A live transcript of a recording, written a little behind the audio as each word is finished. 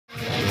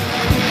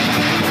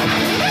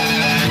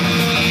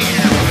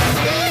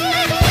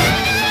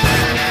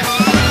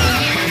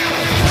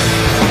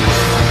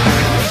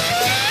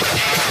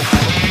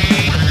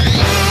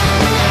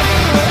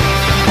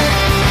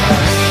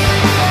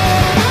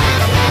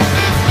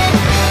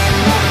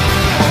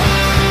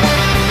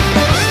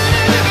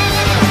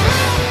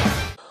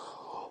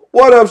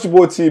What up, it's your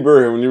boy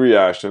T-Bird here with new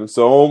reaction.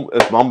 So,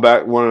 I'm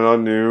back with another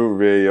new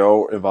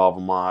video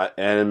involving my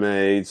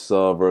anime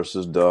sub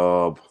versus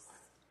dub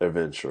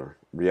reaction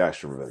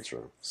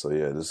adventure. So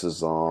yeah, this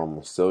is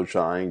still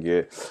trying to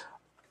get.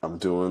 I'm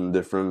doing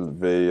different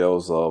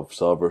videos of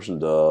sub versus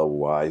dub,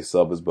 why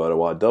sub is better,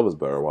 why dub is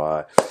better,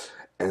 why.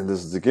 And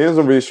this is getting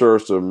some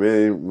research to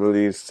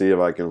really see if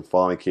I can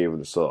finally cave in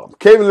the sub.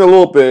 Caving in a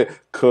little bit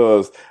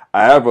because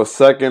I have a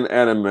second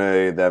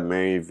anime that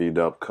made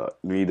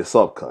the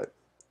sub cut.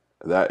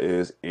 That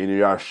is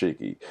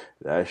Inuyashiki.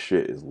 That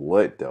shit is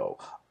lit though.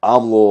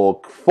 I'm a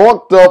little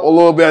fucked up a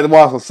little bit after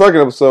watching the second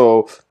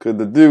episode because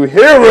the dude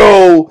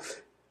Hero,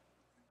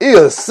 he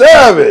a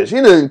savage.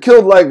 He done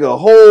killed like a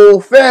whole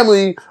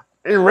family,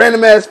 a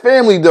random ass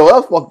family though.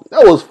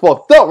 That was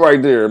fucked up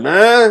right there,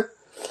 man.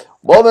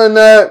 But other than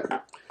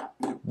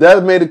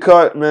that made the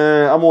cut,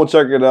 man. I'm gonna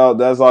check it out.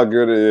 That's how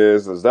good it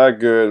is. Is that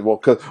good? Well,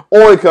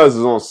 only because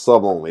it's on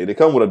sub only. They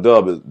come with a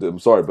dub. I'm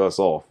sorry, best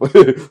off.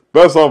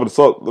 Best off if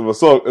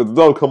the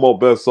dub come out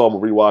best off,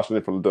 I'm rewatching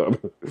it from the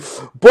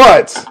dub.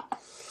 But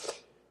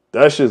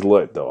that shit's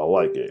lit though.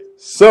 I like it.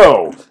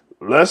 So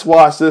let's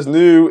watch this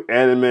new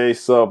anime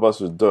sub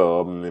versus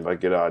dub. And if I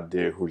get an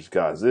idea who this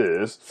guys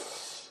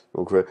is.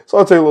 Okay. So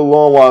I'll take a little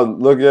long while I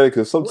look at it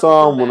because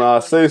sometimes when I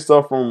say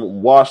stuff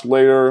from watch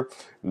later,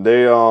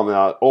 they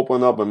I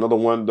open up another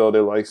window. They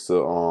like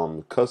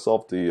to cut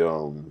off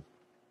the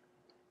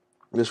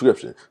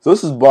description. So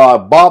this is by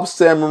Bob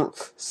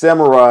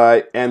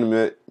Samurai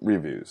Anime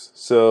Reviews.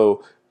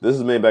 So this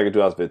is made back in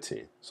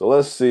 2015. So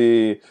let's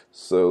see.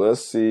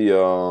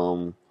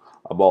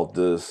 About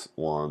this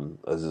one.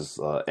 This is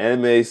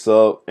anime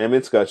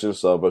discussion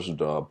sub versus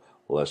dub.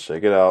 Let's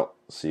check it out.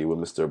 See what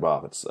Mr.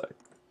 Bob had to say.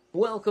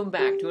 Welcome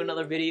back to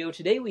another video.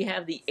 Today we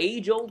have the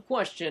age-old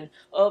question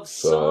of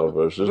sub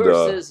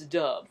versus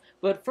dub.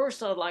 But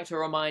first I'd like to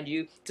remind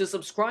you to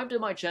subscribe to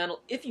my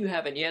channel if you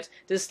haven't yet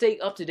to stay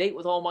up to date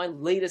with all my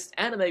latest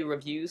anime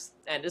reviews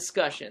and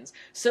discussions.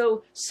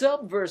 So,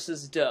 sub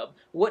versus dub.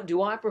 What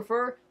do I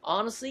prefer?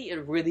 Honestly,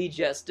 it really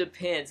just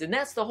depends. And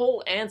that's the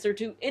whole answer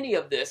to any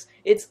of this.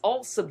 It's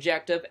all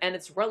subjective and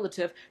it's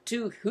relative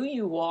to who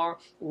you are,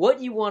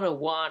 what you want to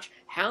watch,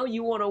 how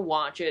you want to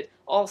watch it,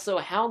 also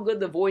how good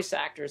the voice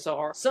actors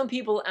are. Some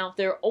people out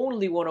there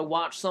only want to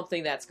watch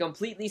something that's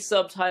completely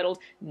subtitled,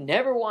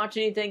 never watch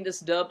anything that's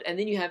dubbed, and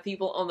then you have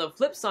people on the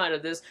flip side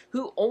of this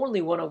who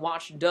only want to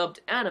watch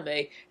dubbed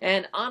anime.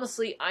 And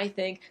honestly, I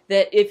think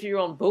that if you're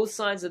on both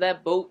sides of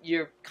that boat,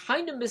 you're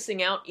kind of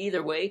missing out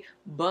either way,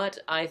 but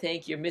I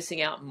think you're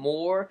missing out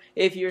more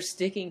if you're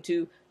sticking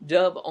to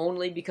dub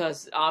only,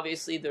 because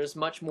obviously there's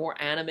much more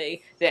anime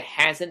that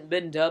hasn't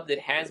been dubbed that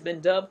has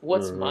been dubbed.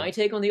 What's my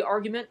take on the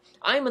argument?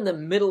 I'm in the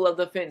middle of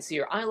the fence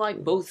here. I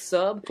like both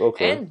sub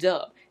and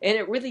dub, and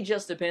it really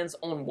just depends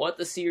on what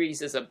the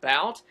series is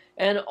about,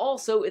 and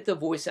also if the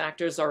voice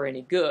actors are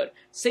any good.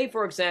 Say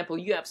for example,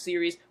 you have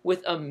series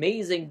with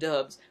amazing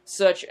dubs,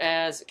 such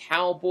as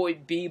Cowboy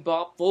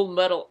Bebop, Full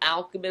Metal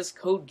Alchemist,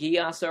 Code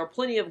Geass. There are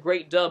plenty of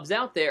great dubs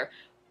out there.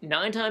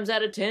 9 times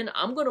out of 10,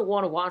 I'm going to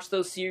want to watch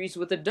those series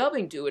with the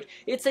dubbing to it.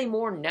 It's a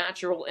more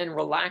natural and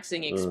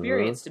relaxing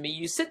experience to me.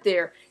 You sit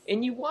there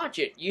and you watch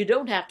it. You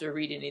don't have to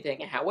read anything.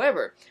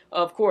 However,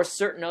 of course,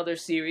 certain other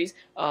series,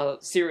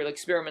 Serial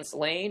Experiments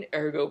Lain,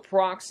 Ergo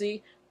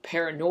Proxy,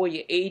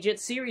 Paranoia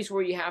Agent, series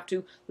where you have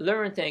to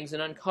learn things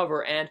and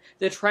uncover, and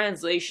the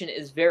translation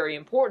is very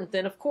important,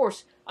 then of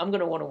course I'm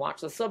going to want to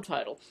watch the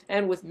subtitle.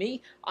 And with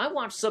me, I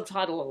watch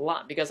subtitle a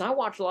lot because I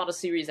watch a lot of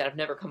series that have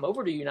never come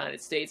over to the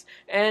United States,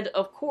 and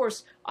of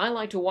course I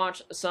like to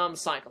watch some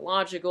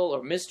psychological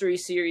or mystery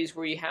series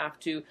where you have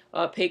to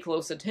pay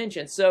close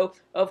attention. So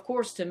of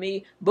course to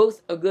me,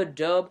 both a good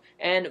dub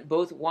and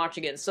both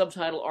watching it in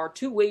subtitle are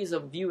two ways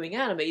of viewing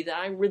anime that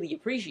I really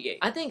appreciate.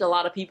 I think a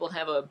lot of people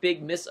have a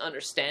big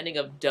misunderstanding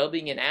of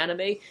dubbing in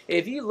anime.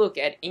 If you look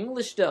at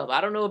English dub,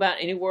 I don't know about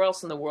anywhere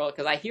else in the world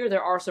because I hear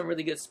there are some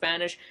really good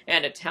Spanish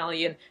and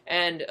Italian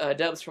and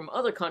dubs from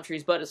other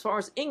countries, but as far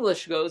as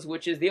English goes,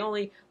 which is the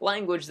only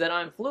language that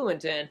I'm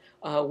fluent in,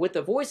 with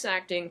the voice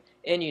acting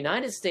in the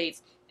United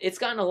States, it's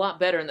gotten a lot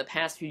better in the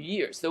past few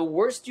years. The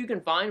worst you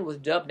can find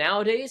with dub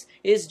nowadays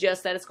is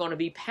just that it's going to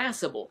be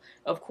passable.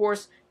 Of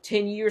course,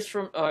 10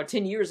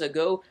 years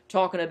ago,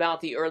 talking about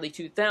the early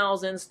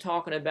 2000s,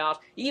 talking about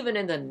even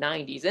in the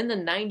 90s. In the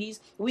 90s,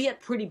 we had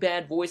pretty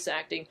bad voice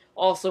acting.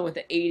 Also in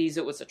the 80s,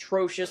 it was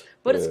atrocious,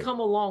 but it's come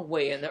a long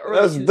way. In the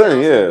early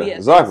 2000s, we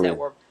had things that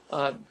were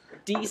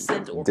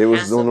decent or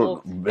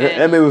passable.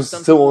 Anime was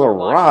still on the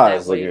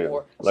rise again.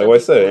 Like I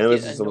said, anime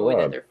was still on the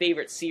rise. Their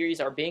favorite series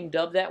are being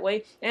dubbed that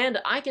way, and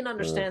I can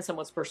understand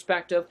someone's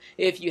perspective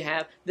if you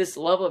have this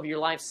love of your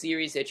life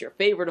series that's your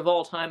favorite of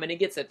all time, and it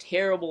gets a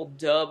terrible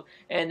dub,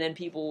 and then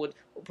people would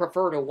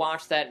prefer to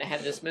watch that and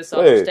have this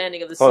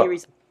misunderstanding of the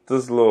series.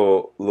 This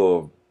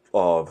little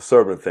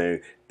servant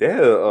thing. They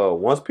had a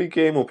Once Piece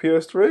game on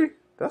PS3.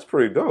 That's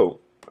pretty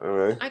dope.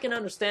 Right. I can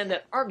understand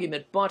that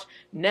argument, but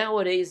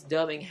nowadays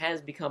dubbing has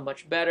become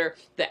much better.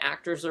 The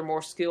actors are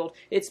more skilled.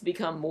 It's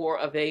become more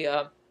of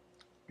a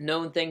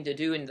known thing to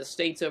do in the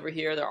States over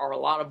here. There are a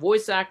lot of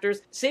voice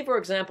actors. Say, for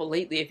example,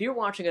 lately, if you're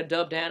watching a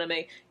dubbed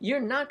anime, you're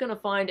not going to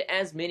find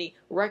as many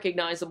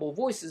recognizable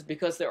voices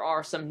because there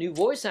are some new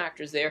voice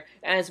actors there,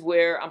 as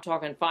where, I'm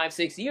talking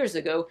 5-6 years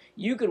ago,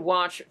 you could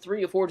watch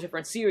 3 or 4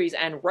 different series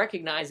and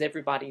recognize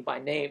everybody by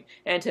name.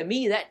 And to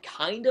me, that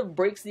kind of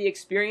breaks the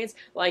experience.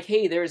 Like,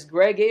 hey, there's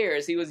Greg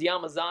Ayers, he was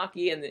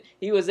Yamazaki, and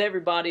he was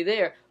everybody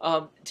there.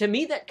 To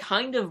me, that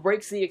kind of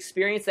breaks the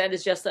experience. That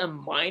is just a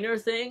minor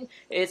thing.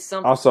 It's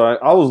something. I'm sorry,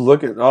 I was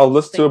looking, I was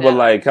listening to it, but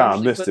like, kind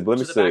of missed it. But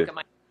let me see.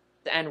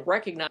 And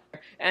recognize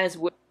as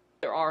well,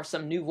 there are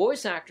some new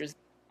voice actors.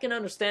 I can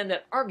understand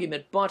that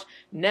argument, but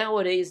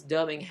nowadays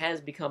dubbing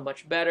has become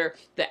much better.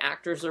 The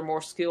actors are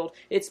more skilled.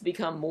 It's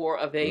become more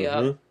of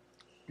a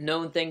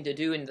known thing to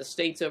do in the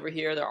States over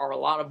here. There are a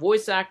lot of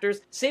voice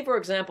actors. Say, for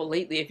example,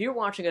 lately, if you're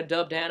watching a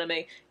dubbed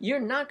anime, you're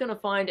not going to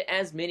find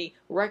as many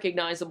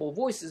recognizable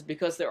voices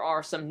because there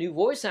are some new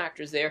voice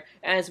actors there,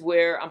 as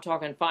where, I'm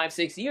talking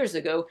 5-6 years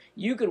ago,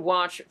 you could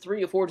watch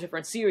 3 or 4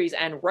 different series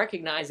and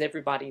recognize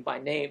everybody by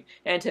name.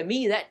 And to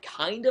me, that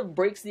kind of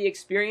breaks the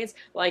experience.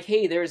 Like,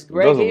 hey, there's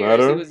Greg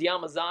Ayers, he was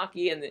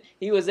Yamazaki, and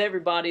he was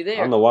everybody there.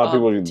 I don't know why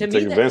people take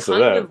advantage of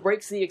that. Kind of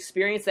breaks the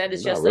experience. That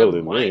is just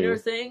a minor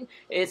thing.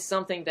 It's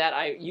something that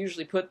I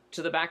usually put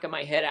to the back of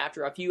my head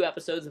after a few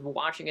episodes of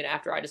watching it,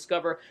 after I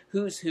discover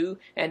who's who,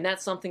 and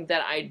that's something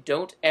that I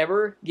don't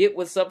ever get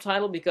with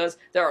subtitle, because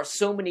there are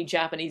so many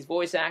Japanese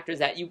voice actors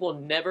that you will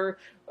never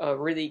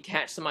really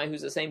catch somebody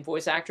who's the same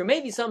voice actor.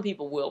 Maybe some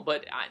people will,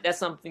 but that's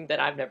something that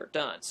I've never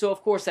done. So,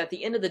 of course, at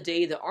the end of the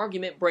day, the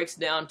argument breaks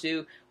down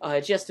to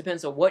it just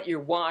depends on what you're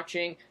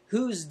watching,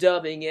 who's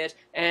dubbing it,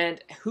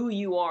 and who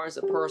you are as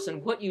a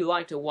person, what you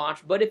like to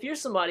watch. But if you're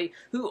somebody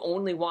who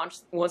only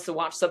wants to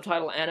watch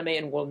subtitle anime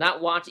and will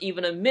not watch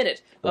even a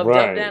minute of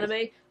dubbed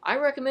anime, I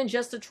recommend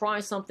just to try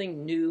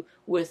something new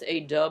with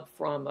a dub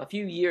from a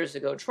few years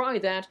ago. Try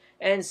that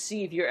and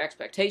see if your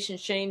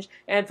expectations change.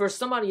 And for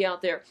somebody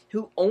out there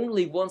who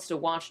only wants to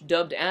watch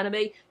dubbed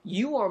anime,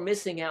 you are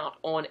missing out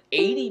on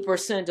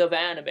 80% of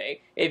anime.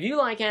 If you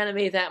like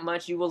anime that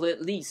much, you will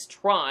at least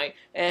try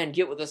and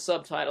get with the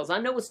subtitles. I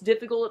know it's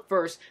difficult at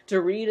first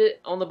to read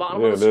it on the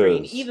bottom of the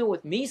screen. Even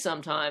with me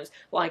sometimes,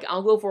 like,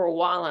 I'll go for a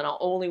while and I'll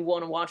only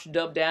want to watch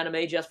dubbed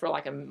anime just for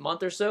like a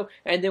month or so,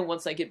 and then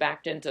once I get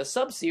back into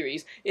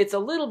sub-series, it's a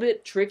little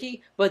bit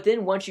tricky, but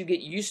then once you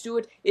get used to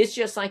it, it's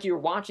just like you're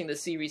watching the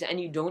series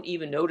and you don't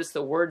even notice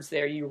the words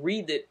there. You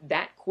read it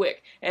that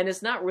quick, and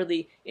it's not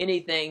really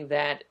anything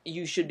that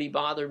you should be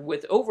bothered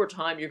with. Over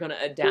time, you're going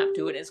to adapt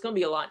to it, and it's going to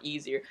be a lot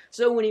easier.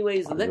 So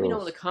anyways, let me know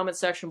in the comment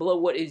section below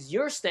what is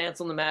your stance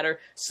on the matter,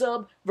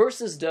 sub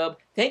versus dub.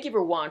 Thank you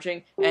for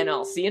watching, and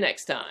I'll see you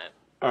next time.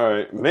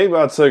 Alright, maybe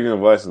I'll take your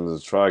advice and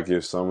just try to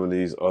give some of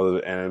these other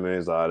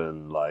animes I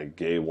didn't like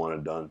gave one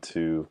and done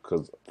two,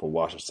 because for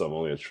watching some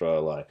only a try.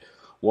 Like,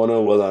 one of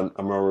them was,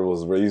 I remember it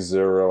was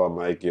Re:Zero. I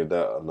might give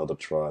that another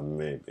try,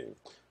 maybe.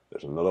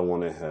 There's another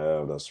one they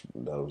have that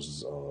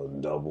was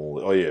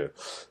double. Oh yeah,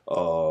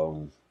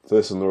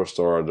 Fist of North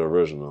Star, the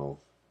original.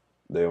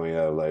 They only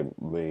have like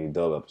many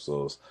dub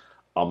episodes.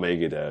 I may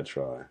give that a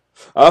try.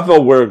 I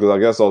felt weird because I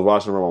guess I was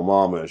watching with my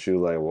mom and she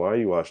was like, "Why are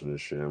you watching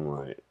this shit?" I'm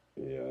like,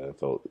 yeah,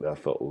 that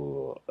felt a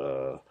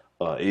little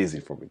easy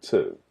for me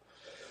too.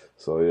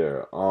 So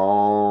yeah.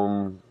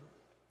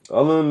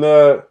 Other than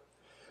that,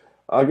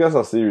 I guess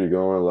I see where you're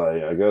going.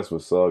 Like, I guess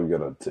with sub,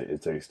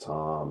 it takes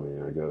time.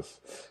 And I guess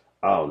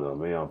I don't know,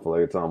 man. I feel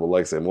like time, but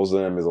like I said, most of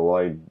them is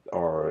alike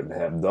or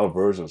have dub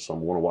versions. So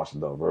I'm going to watch the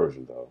dub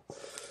version though.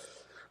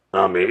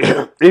 I mean,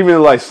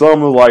 even like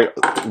some of like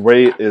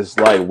way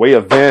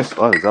advanced.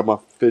 Oh, is that my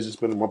fidget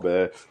spinner? My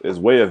bad. It's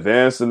way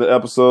advanced in the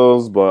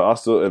episodes, but I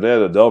still, if they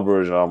had a dub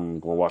version, I'm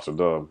gonna watch the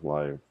dub.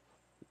 Like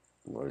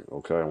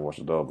okay, I'm gonna watch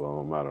the dub, but it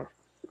don't matter.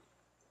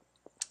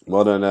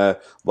 Other than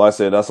that,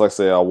 but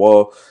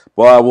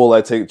I will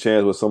like take a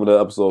chance with some of the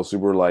episodes,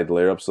 super like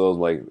later episodes,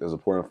 like as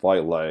important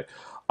fight. Like,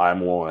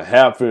 I'm gonna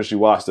have to finish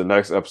watch the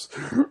next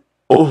episode.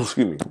 Oh,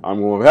 excuse me. I'm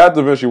going to have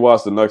to eventually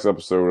watch the next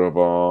episode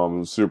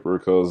of Super,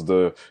 because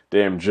the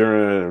damn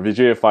Jiren and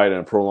Vegeta fight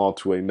and prolonged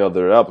to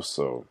another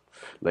episode.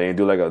 They ain't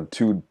do like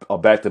a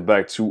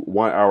back-to-back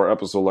 1 hour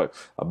episode, like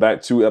a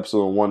back 2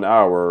 episode in 1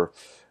 hour,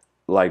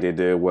 like they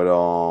did with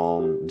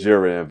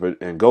Jiren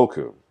and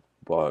Goku.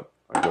 But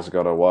I guess I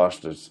gotta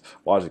watch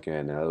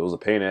again now. It was a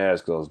pain in the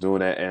ass because I was doing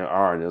that and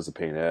Iron. It was a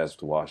pain in the ass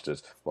to watch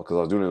this because I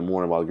was doing it in the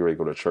morning while I was getting ready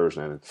to go to church,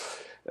 and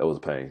it was a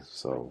pain.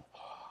 So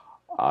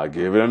I'll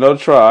give it another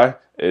try.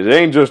 It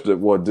ain't just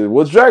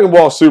what's Dragon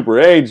Ball Super.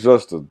 It ain't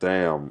just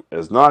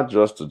it's not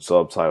just a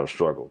subtitle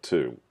struggle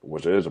too,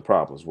 which is a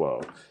problem as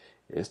well.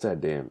 It's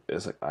that damn.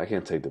 It's like I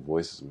can't take the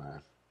voices,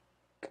 man.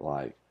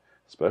 Like,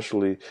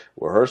 especially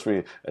what hurts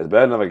me. It's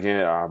bad enough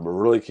I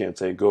really can't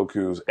take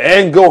Goku's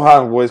and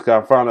Gohan's voice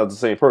because I found out the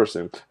same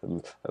person.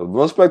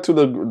 Respect to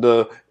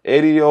the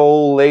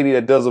 80-year-old lady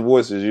that does the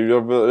voices. You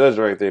don't feel that's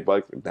or anything,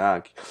 but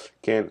nah, I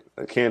can't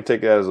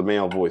take that as a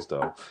male voice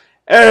though.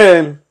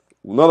 And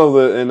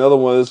another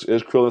one is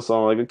Krillin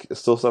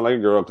still sound like a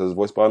girl because it's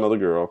voiced by another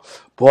girl.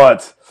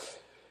 But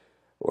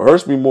what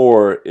hurts me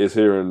more is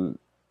hearing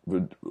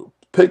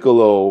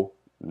Piccolo,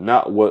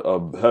 not with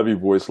a heavy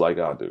voice like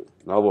I do,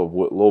 not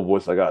with a low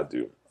voice like I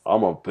do.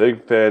 I'm a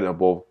big fan of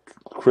both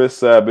Chris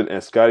Sabin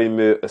and Scotty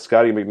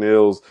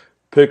McNeil's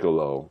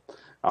Piccolo.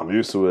 I'm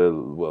used to it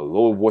with a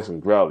low voice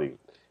and growling,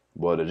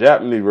 but the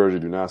Japanese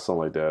version do not sound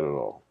like that at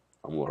all.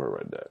 I'm gonna hurt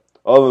right that.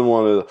 Other than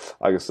one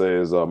I can say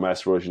is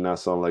Master Roshi not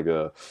sound like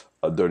a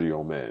dirty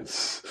old man.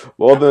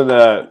 But other than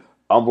that,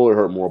 I'm really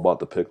hurt more about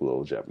the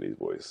Piccolo Japanese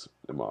voice,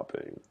 in my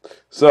opinion.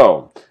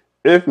 So,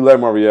 if you like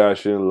my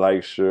reaction,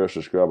 like, share,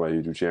 subscribe to my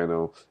YouTube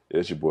channel.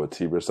 It's your boy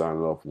T-Bird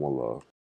signing off. One love.